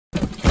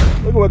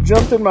Look what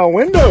jumped in my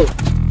window.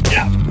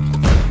 Yeah.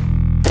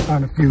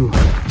 Found a few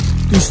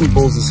decent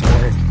bulls this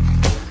morning.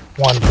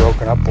 One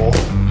broken up bull.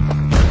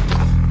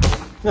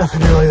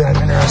 Nothing really that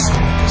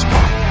interesting at this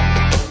point.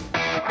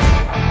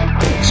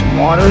 Make some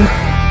water,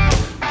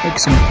 make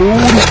some food,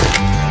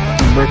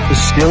 some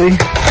breakfast skilly.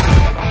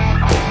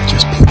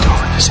 Just peeked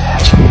over this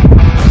edge.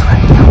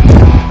 Right down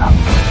there, about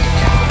 50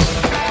 cows.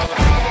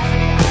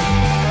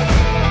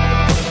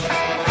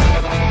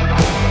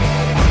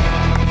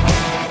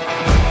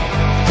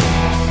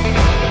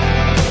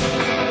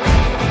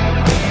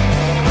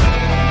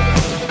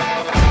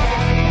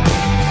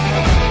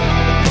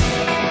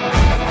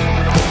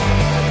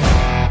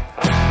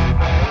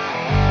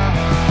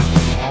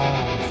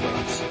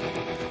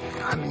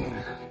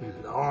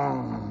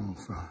 Long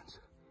fronts.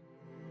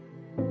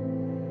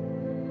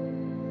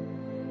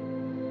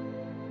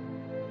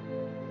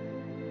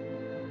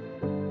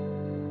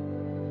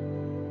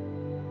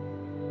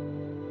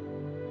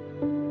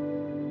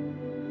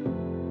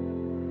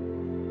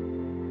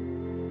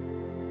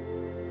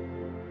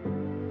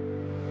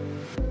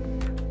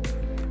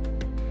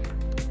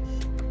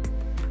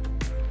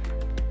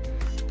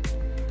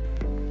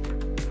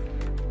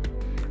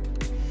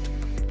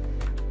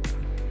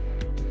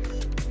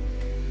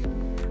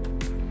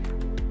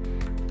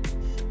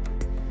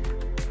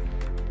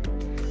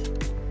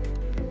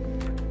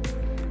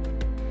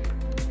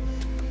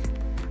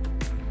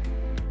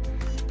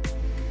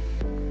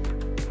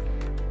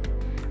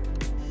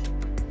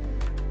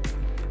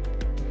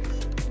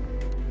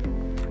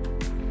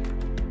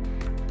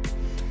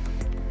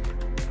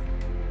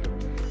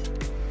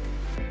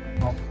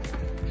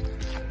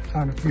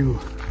 Found a few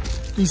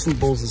decent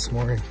bulls this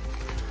morning.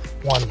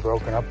 One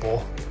broken up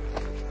bull.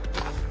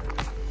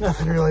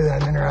 Nothing really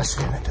that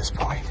interesting at this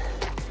point.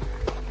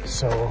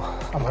 So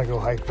I'm gonna go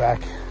hike back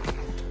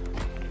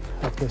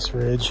up this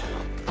ridge.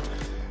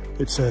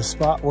 It's a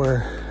spot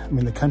where, I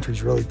mean, the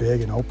country's really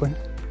big and open,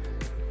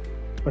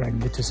 but I can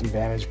get to some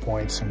vantage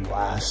points and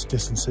blast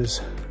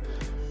distances.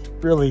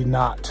 Really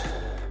not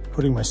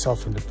putting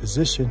myself into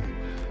position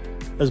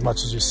as much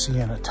as just seeing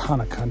a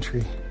ton of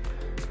country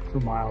for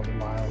miles and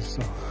miles.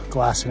 So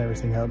glassing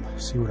everything up,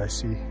 see what I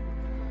see.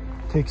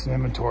 Take some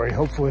inventory,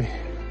 hopefully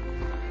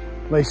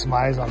lay some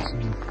eyes on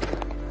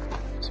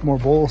some more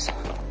bulls.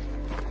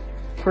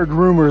 Heard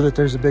rumor that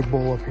there's a big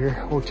bull up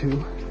here, or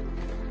two.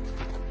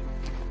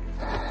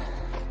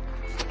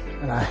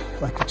 And I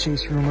like to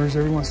chase rumors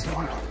every once in a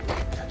while.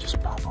 I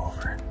just pop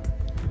over and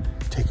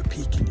take a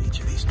peek in each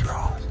of these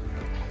draws.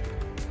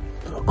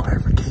 A little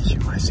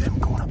clarification when I say I'm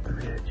going up the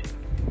ridge.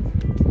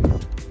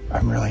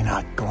 I'm really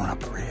not going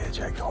up the ridge.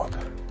 I go up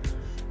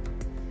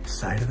the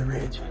side of the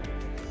ridge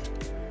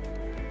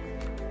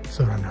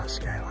so that I'm not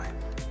skyline.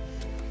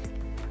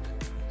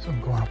 So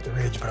I'm going up the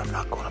ridge, but I'm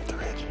not going up the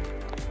ridge.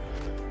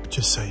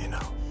 Just so you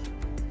know.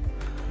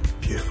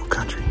 Beautiful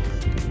country.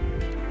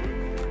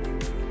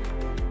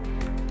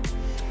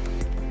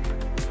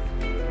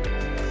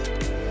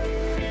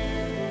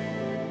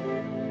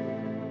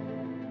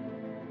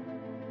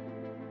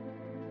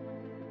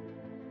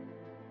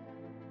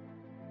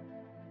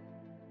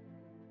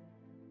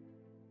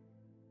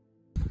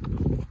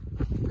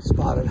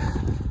 Spotted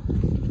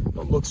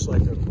what looks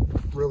like a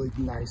really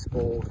nice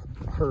bull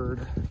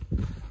herd.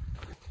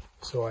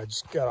 So I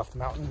just got off the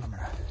mountain. I'm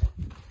gonna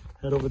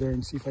head over there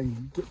and see if I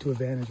can get to a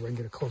vantage where I can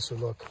get a closer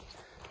look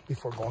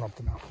before going up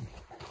the mountain.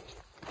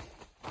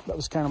 That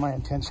was kind of my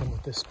intention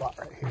with this spot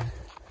right here.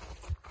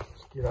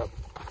 Just get up,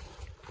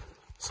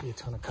 see a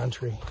ton of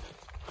country,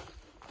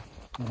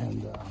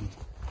 and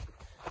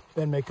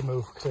then make a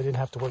move, because I didn't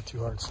have to work too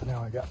hard. So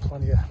now I got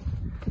plenty of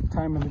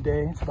time in the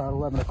day. It's about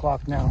 11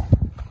 o'clock now.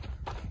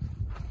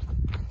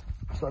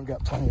 So I've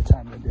got plenty of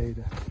time in the day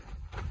to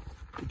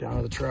get down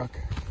to the truck,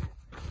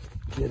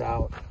 get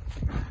out,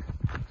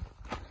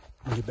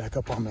 and get back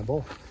up on my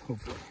bull,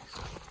 hopefully.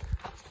 So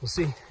we'll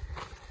see.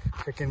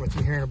 Check in with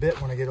you here in a bit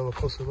when I get a little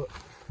closer look.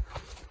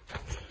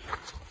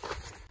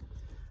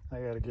 I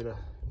gotta get a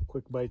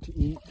quick bite to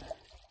eat,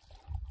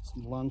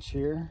 some lunch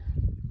here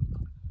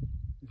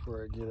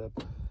before I get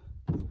up,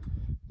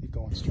 get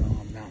going strong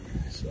on the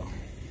mountain. So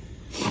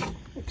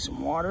make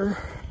some water,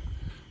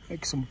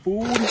 make some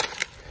food,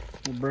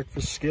 a little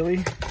breakfast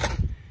skilly,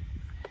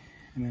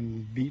 and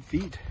then beat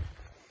feet.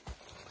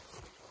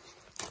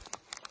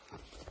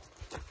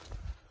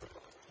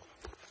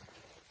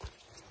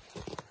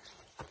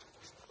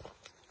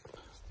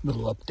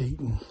 Little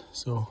updating.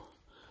 So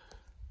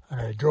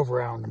I drove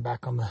around and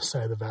back on the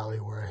side of the valley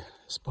where I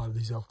spotted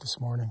these elk this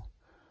morning,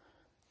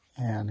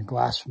 and the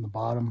glass from the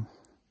bottom,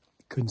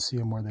 couldn't see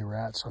them where they were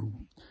at. So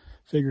I'm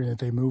figuring that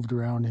they moved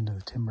around into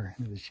the timber,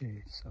 into the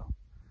shade. So,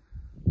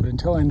 but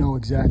until I know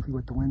exactly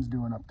what the wind's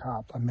doing up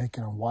top, I'm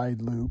making a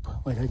wide loop.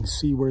 Like I can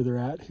see where they're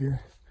at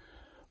here,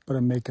 but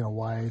I'm making a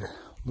wide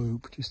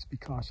loop just to be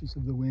cautious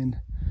of the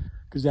wind,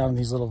 because down in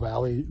these little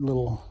valley,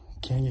 little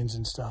canyons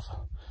and stuff,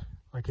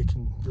 like it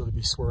can really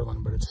be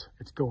swirling, but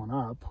it's going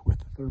up with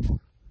the thermal.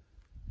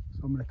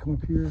 So I'm gonna come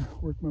up here,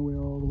 work my way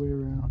all the way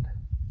around,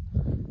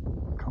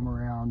 come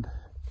around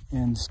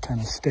and just kind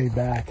of stay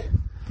back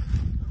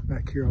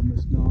back here on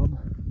this knob.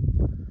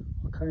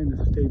 I'll kind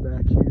of stay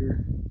back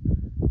here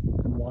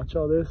and watch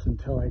all this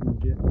until I can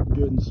get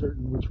good and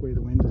certain which way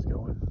the wind is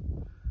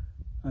going.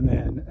 And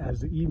then as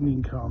the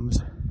evening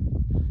comes,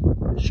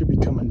 it should be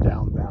coming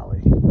down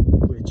valley,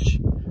 which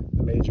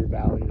the major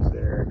valley is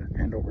there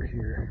and over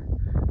here.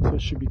 So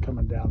it should be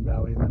coming down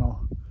valley, and then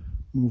I'll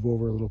move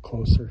over a little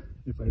closer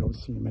if I don't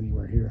see him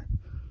anywhere here.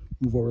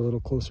 Move over a little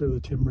closer to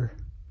the timber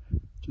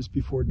just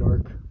before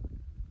dark.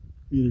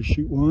 Either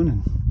shoot one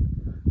and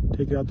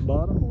take it out the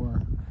bottom,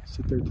 or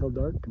sit there till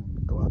dark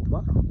and go out the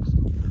bottom. So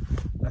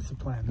that's the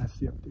plan, that's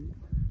the update.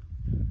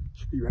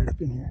 Should be right up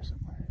in here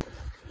somewhere.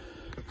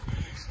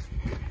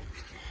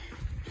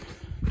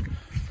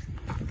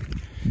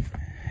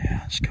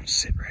 Yeah, just come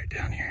sit right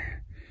down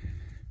here.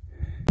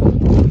 I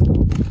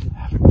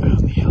haven't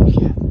found the elk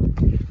yet,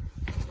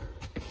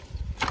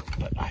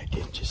 but I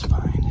did just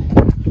find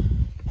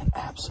an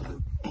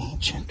absolute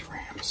ancient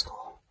ram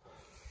skull.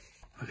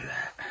 Look at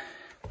that.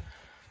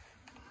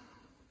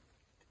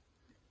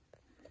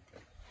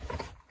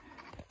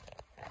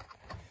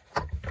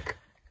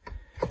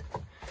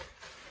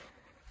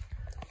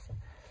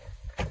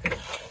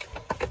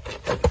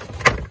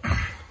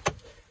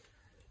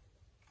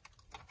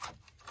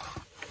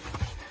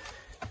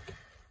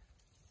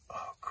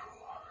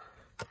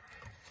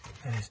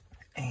 That is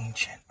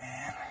ancient,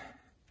 man.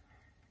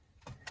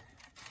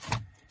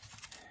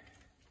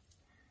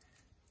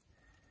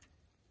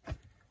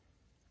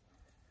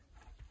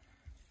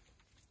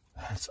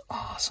 That's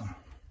awesome.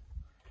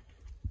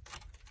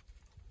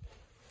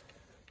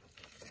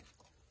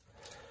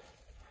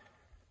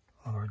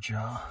 Lower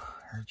jaw,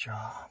 her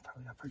jaw,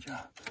 probably upper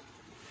jaw.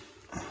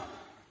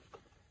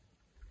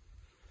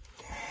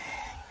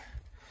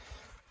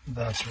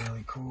 That's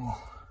really cool.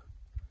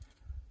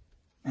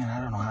 Man,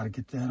 I don't know how to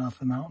get that off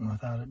the mountain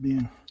without it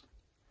being...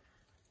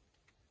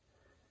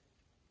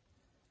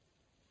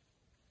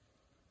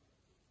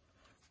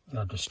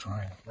 without destroying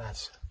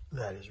it.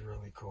 That is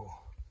really cool.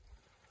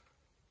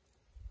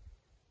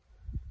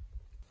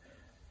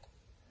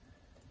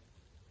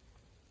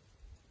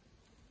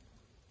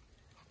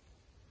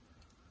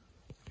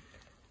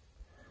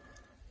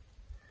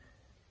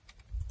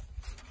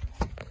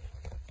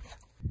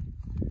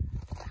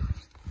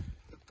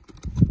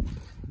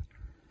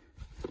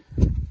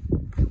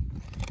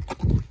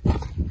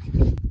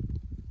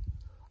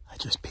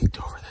 Just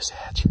peeked over this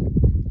edge.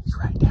 He's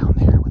right down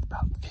there with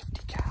about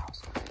 50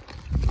 cows.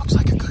 Looks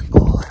like a good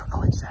bull. I don't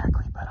know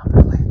exactly, but I'm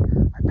gonna lay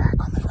my back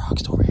on the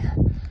rocks over here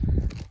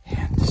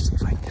and see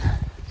if I can get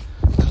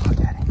a good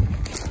look at him.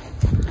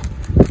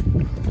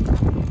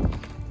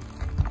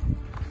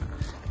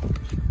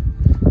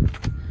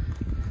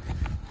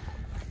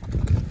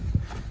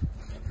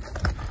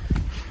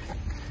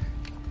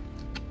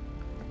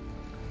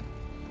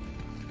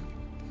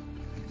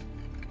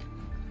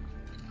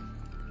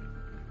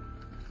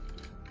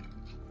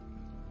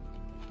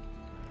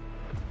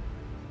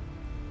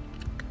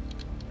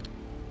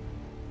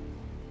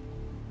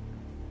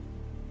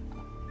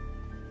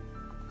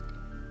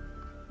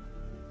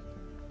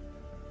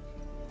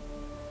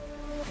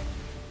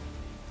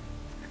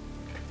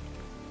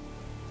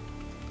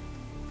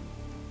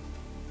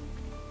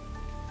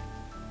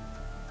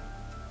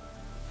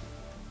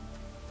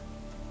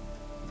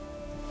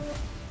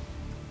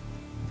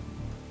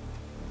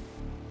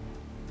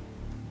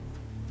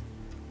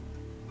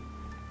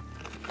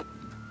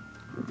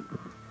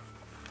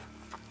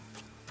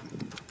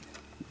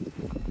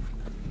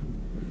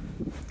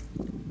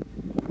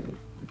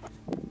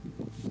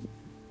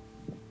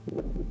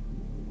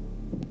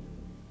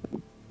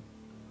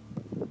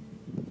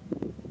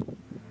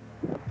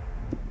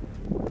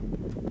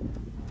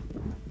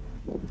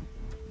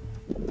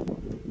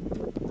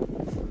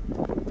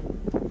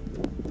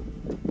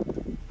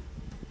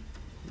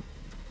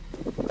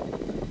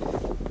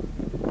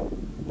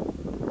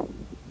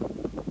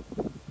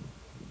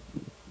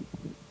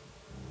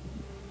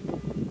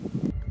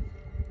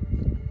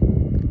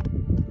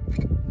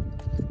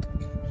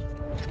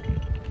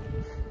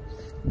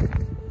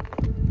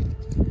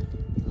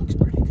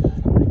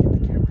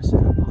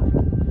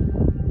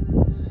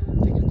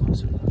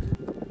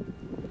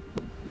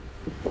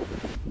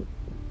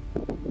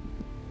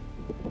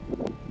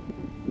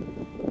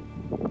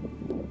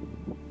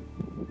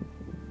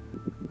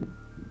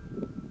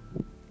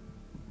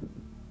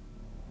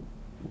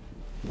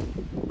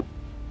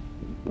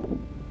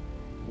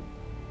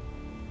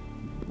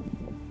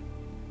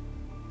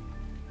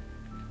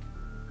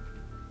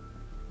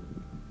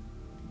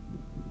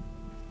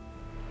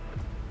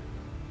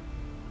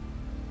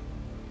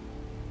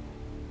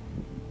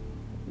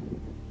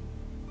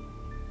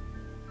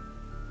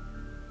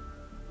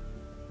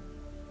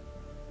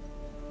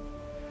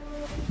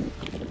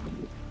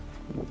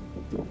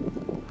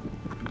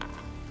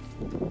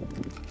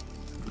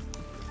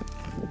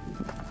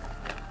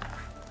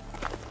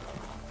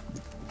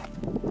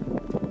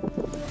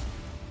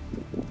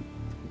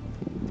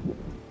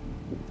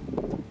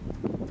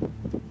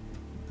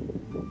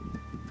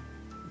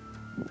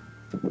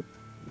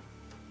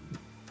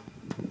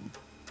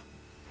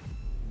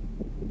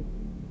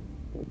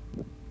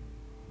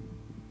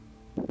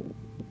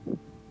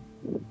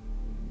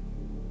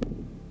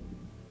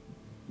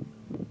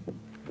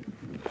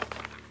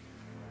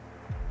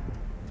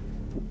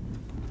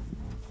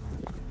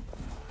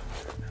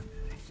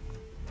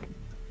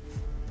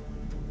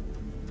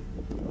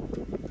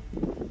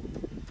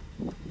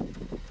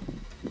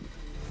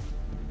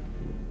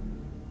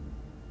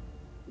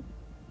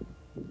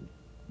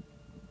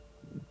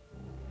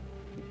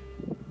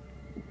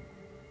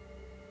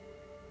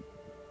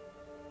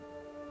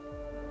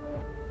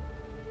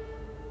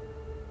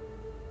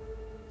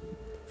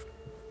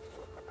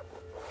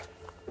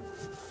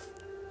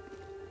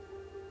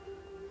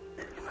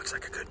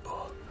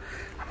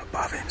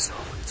 so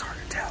it's hard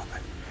to tell.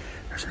 But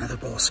there's another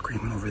bull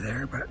screaming over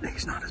there, but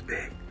he's not as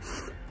big.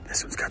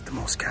 This one's got the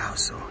most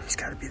cows, so he's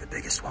got to be the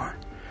biggest one.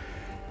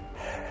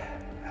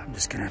 I'm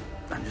just gonna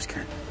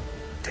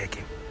take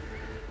him.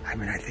 I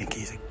mean, I think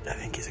he's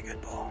a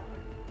good bull.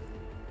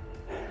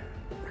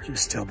 They're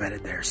just still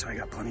bedded there, so I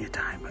got plenty of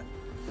time. But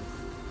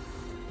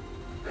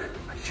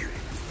I'm shooting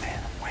this man.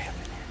 I'm way up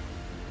in here.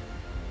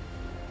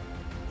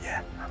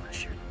 Yeah, I'm gonna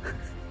shoot.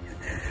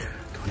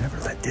 Don't ever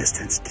let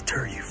distance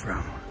deter you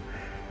from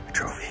a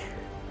trophy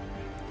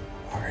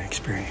or an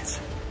experience.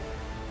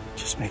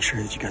 Just make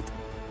sure that you got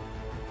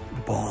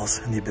the balls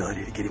and the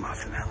ability to get him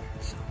off the mountain.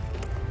 So,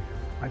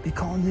 might be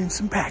calling in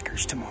some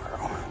packers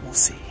tomorrow. We'll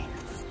see.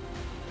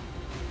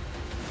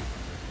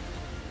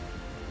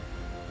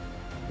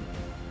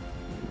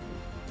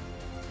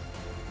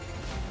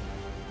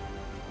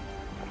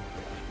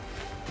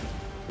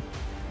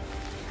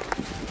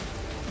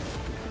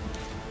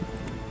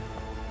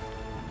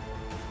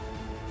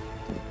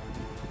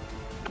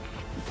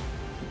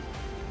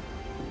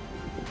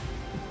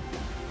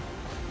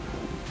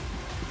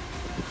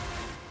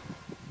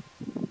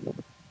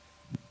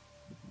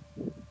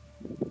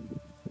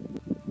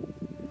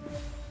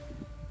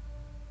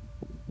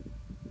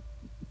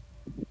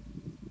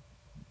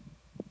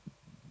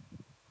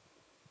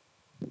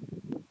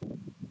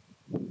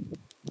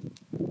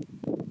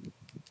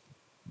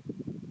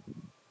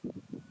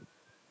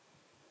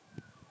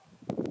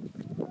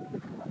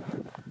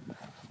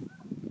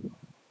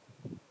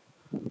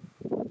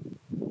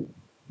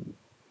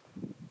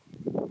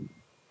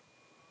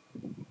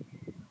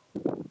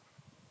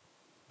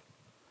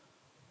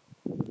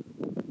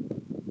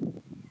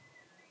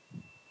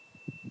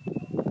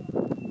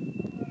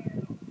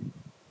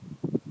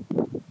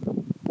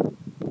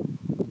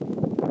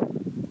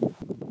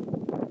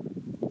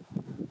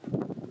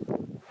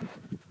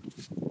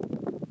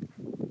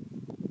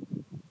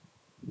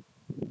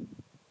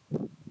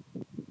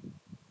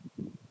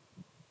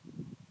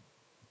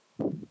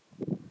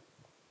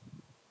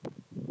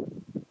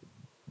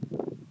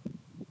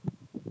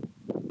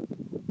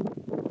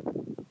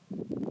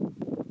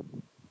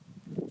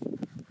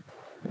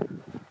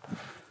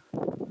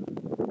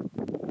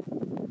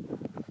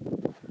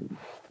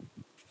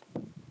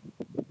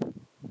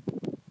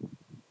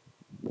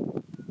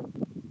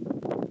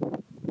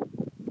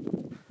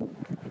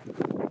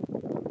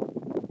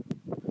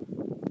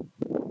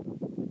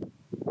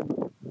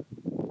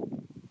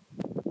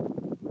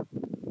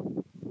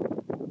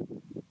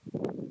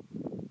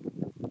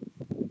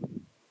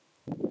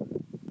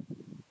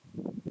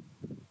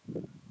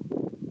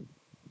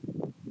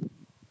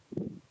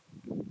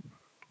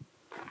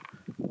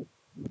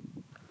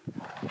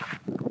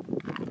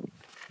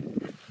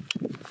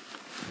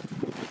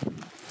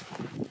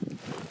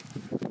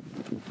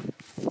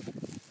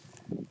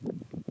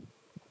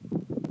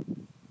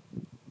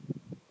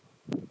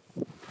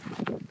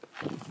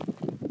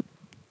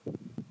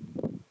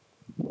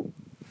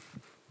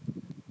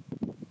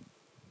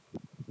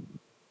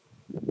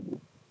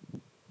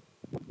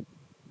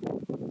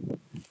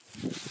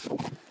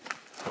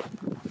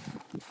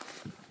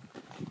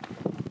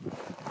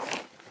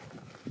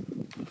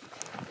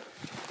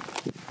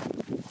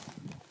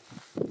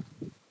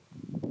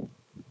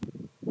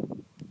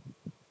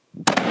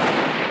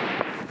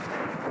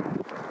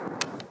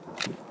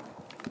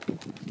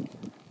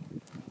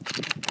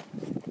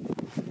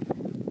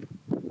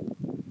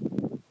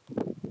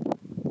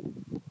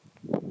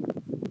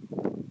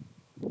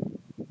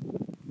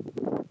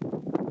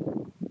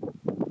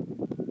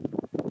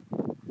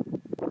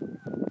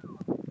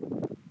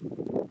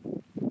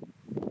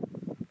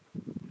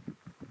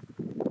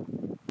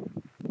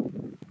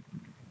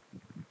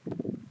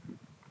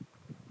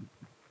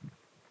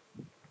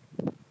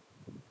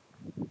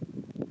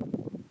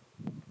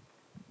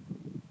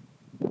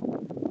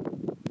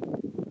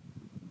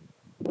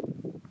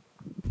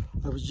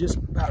 I was just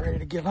about ready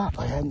to give up.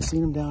 I hadn't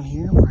seen him down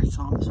here where I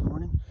saw him this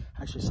morning.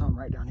 Actually saw him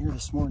right down here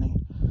this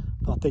morning.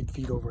 Thought they'd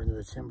feed over into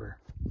the timber.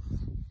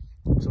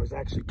 So I was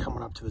actually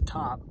coming up to the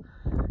top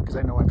because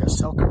I know I've got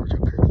cell coverage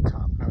up here at the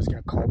top. And I was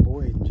going to call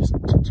Boyd and just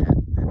chit-chat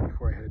then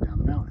before I headed down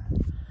the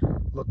mountain.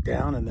 Looked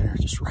down and they're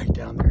just right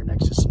down there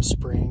next to some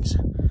springs.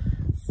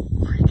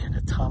 Freaking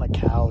a ton of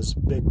cows,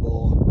 big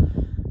bull.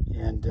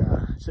 And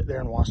sit there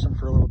and watched him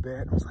for a little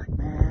bit. I was like,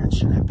 man,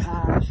 should I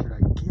pass? Should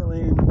I kill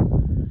him?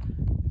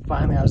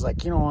 Finally, I was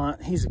like, you know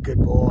what? He's a good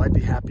bull. I'd be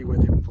happy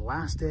with him the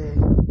last day.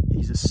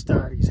 He's a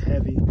stud. He's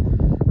heavy.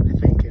 I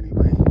think,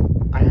 anyway.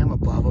 I am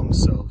above him,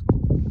 so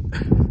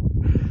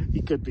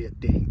he could be a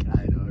dink.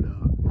 I don't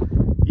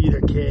know.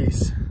 Either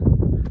case,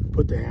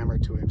 put the hammer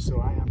to him.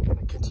 So I am going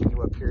to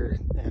continue up here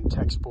and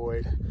text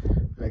Boyd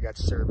that I got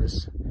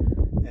service.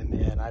 And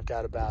then I've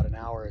got about an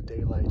hour of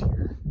daylight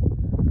here.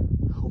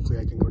 Hopefully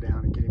I can go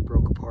down and get him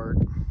broke apart.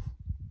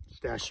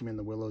 Stash him in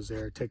the willows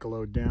there. Take a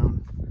load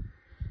down.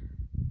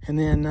 And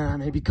then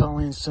maybe call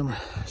in some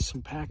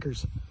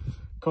packers.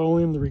 Call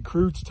in the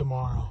recruits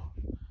tomorrow.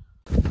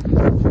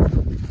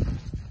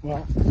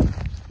 Well,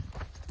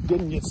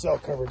 didn't get cell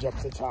coverage up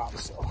to the top,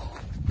 so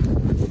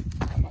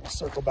I'm gonna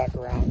circle back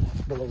around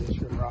below this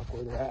rim rock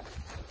where they're at.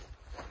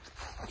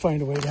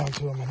 Find a way down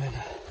to them and then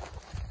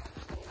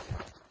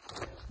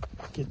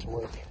get to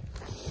work.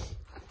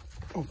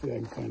 Hopefully I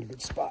can find a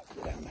good spot to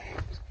get down there.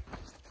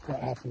 Not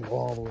having to go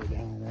all the way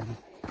down around.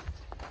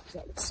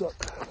 That would suck.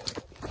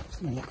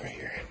 Let me look right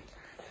here.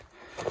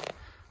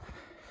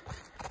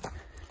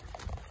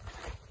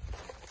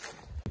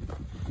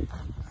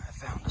 I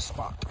found a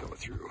spot to go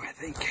through, I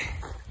think.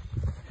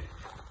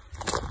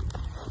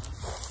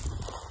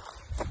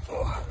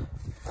 Oh.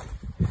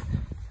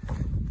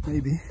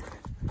 Maybe.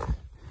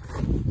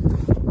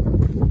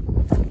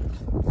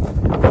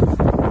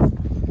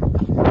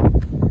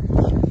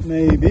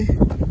 Maybe.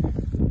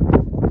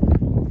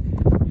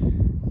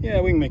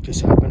 Yeah, we can make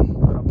this happen.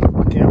 I'll put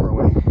my camera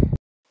away.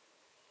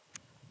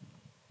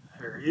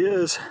 There he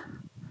is.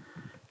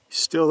 He's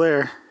still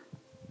there.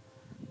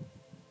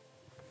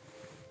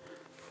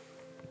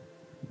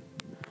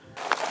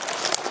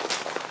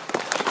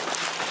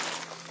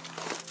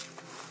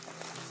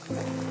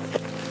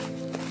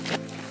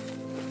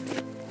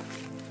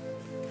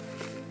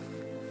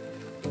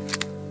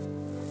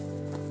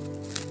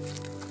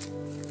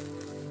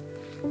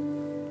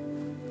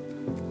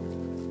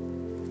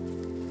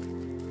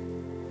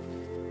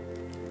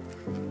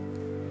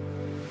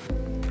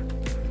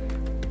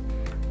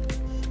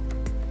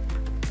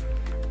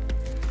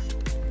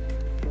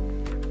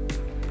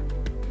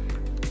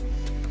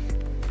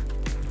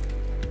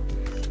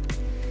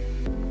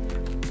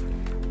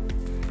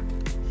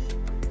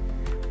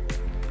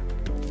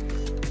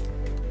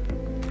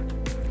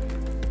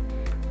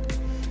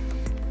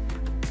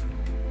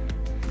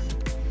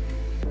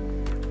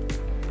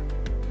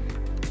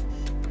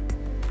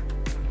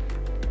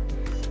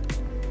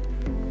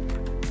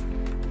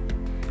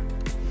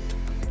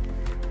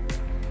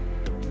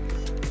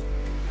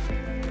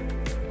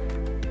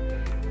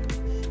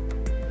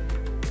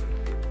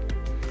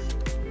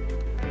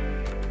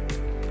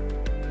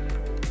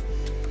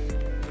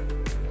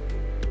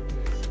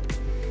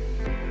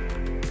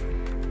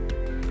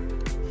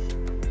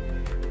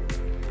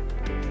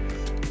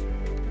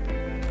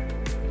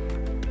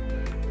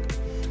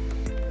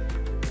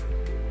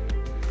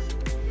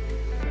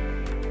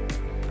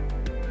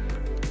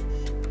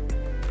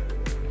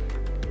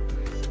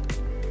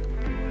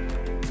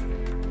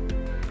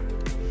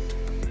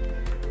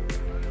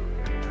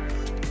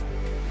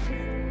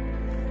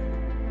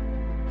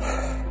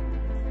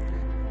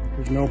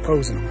 There's no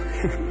posing him.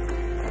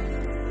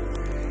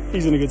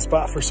 He's in a good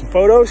spot for some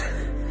photos.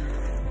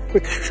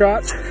 Quick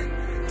shots.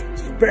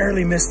 Just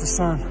barely missed the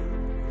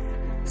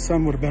sun.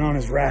 Sun would have been on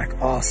his rack.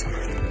 Awesome.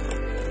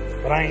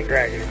 But I ain't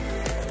dragging him.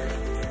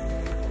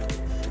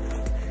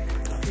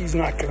 He's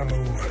not gonna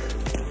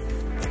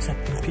move.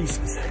 Except in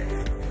pieces.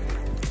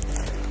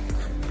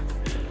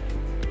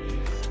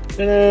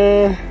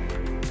 Ta-da!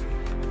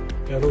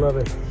 Gotta love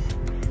it.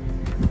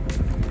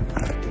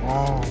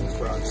 Long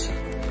fronts.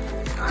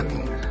 I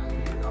mean,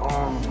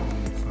 long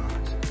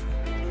fronts.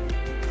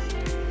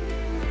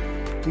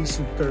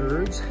 Decent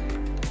thirds,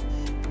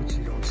 which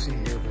you don't see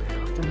here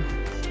very often.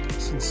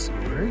 Decent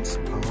swords,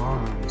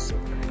 long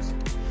swords.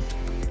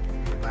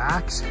 The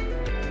backs,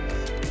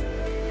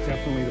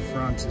 definitely the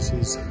fronts is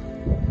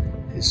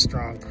his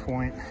strong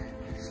point.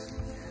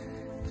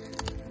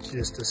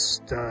 Just a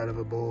stud of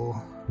a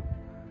bull.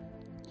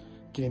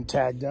 Get him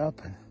tagged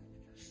up and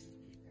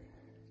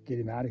get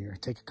him out of here.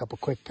 Take a couple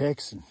quick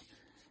pics and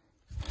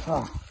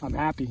I'm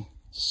happy.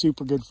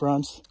 Super good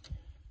fronts.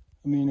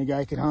 I mean, a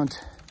guy could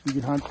hunt. You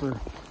could hunt for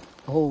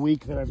the whole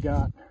week that I've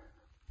got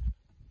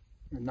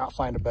and not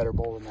find a better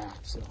bull than that.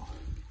 So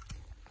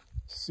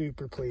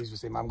super pleased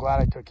with him. I'm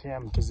glad I took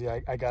him because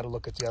I got to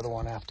look at the other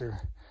one after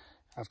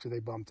they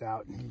bumped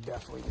out, and he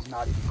definitely was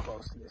not even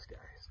close to this guy.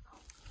 So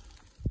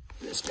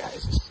this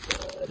guy's a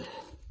stud.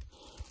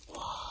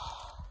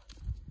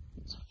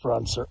 His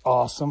fronts are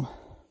awesome.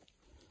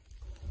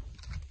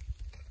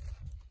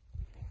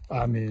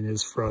 I mean,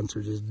 his fronts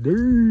are just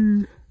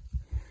dirty.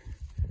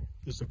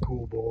 Just a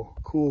cool bull.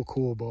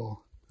 Cool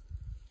bull.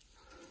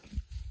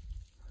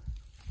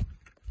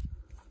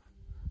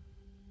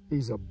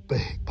 He's a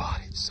big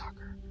bodied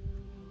sucker.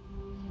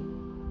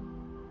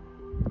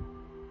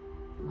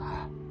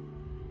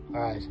 All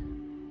right.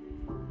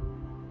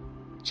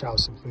 Chow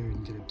some food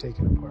and get him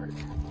taken apart.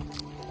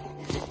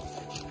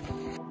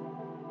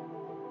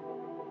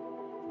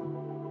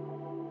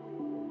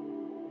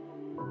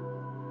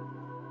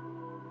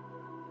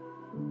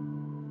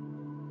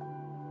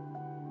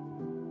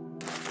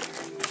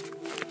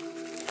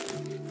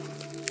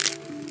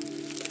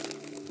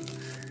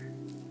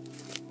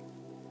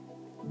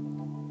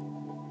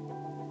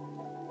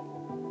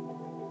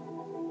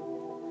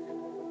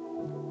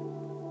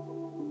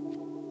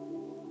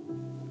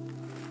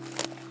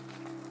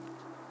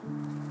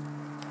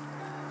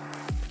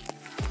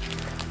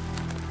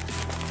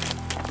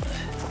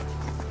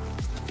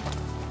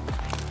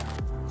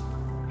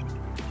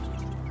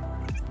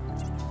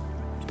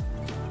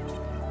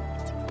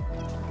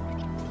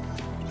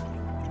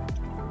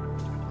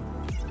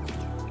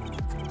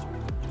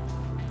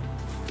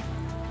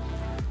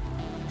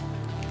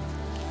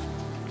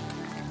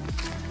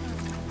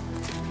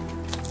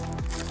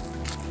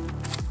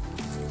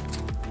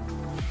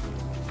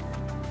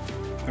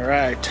 All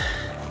right,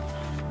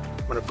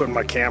 I'm gonna put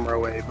my camera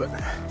away, but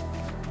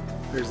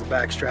there's the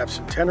back straps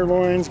and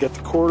tenderloins. Got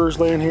the quarters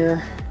laying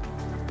here.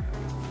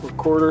 4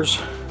 quarters.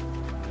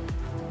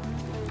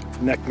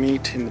 Neck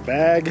meat in the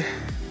bag.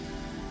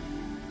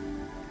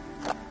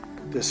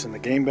 Put this in the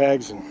game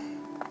bags and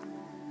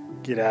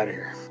get out of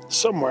here.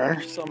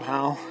 Somewhere,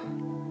 somehow,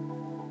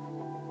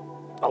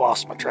 I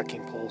lost my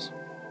trekking poles.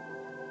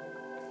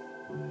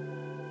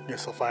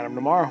 Guess I'll find them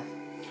tomorrow.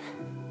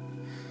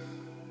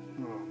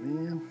 Oh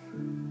man.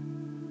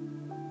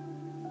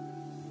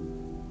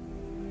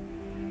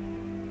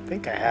 I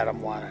think I had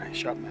them when I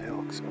shot my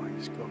elk, so I can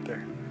just go up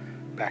there,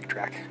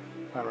 backtrack,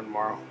 find them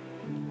tomorrow.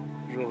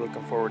 I was really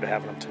looking forward to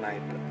having them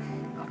tonight, but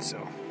not so.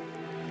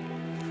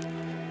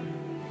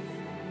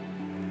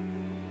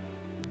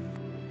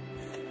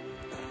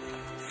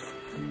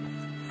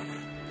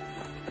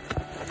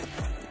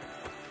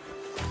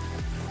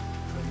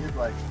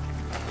 Like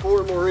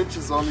 4 more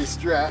inches on these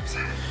straps.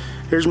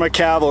 Here's my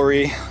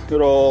cavalry,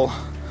 good old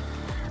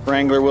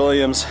Wrangler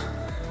Williams.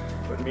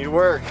 Putting me to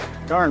work.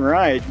 Darn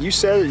right. You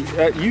said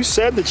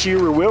that you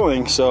were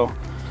willing, so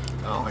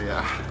Oh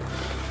yeah.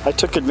 I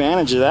took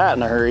advantage of that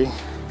in a hurry.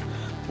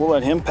 We'll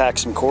let him pack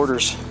some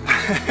quarters.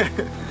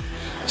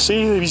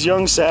 See these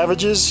young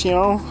savages, you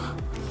know,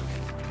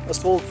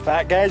 us old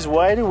fat guys.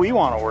 Why do we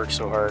want to work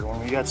so hard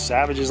when we got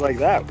savages like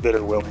that that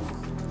are willing?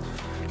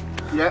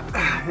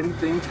 Yeah,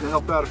 anything to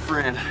help out a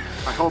friend.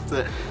 I hope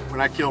that when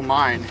I kill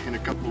mine in a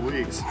couple of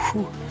weeks,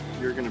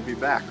 you're gonna be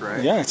back,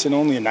 right? Yeah, it's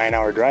only a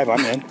 9-hour drive.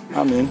 I'm in.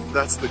 I'm in.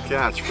 That's the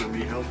catch for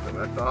me helping,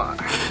 I thought.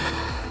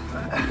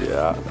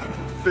 Yeah.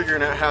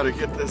 Figuring out how to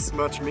get this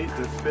much meat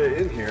to fit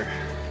in here.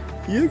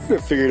 You're gonna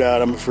figure it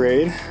out, I'm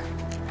afraid.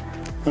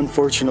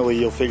 Unfortunately,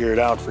 you'll figure it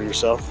out for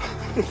yourself.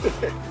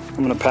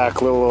 I'm gonna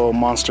pack a little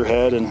monster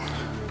head and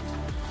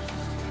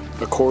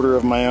a quarter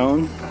of my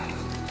own.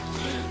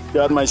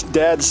 Got my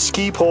dad's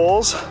ski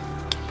poles.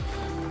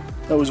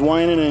 I was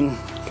whining and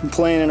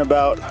complaining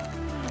about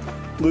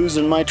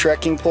losing my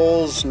trekking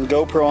poles and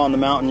GoPro on the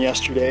mountain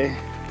yesterday.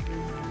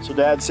 So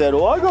Dad said,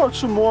 well, I got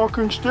some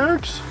walking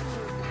sticks.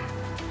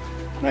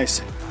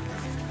 Nice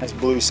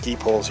blue ski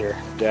poles here,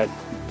 Dad.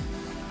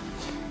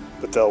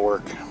 But they'll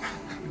work.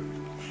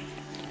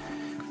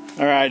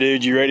 All right,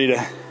 dude, you ready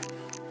to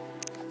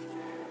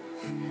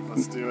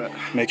Let's do it.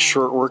 make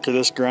short work of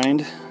this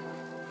grind?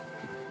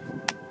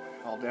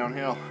 All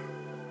downhill.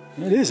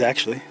 It is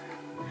actually.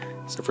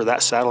 Except for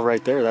that saddle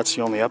right there, that's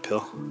the only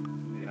uphill.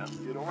 Yeah,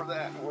 get over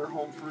that and we're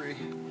home free.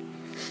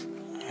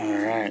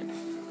 All right.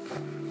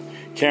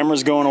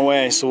 Camera's going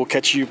away, so we'll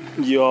catch you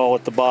all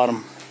at the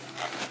bottom.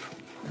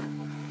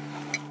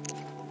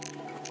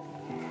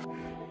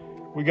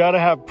 We gotta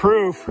have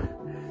proof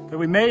that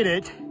we made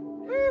it.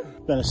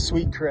 It's been a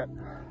sweet trip.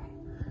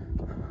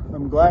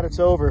 I'm glad it's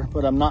over,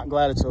 but I'm not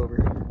glad it's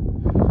over.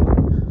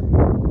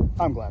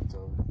 I'm glad it's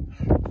over.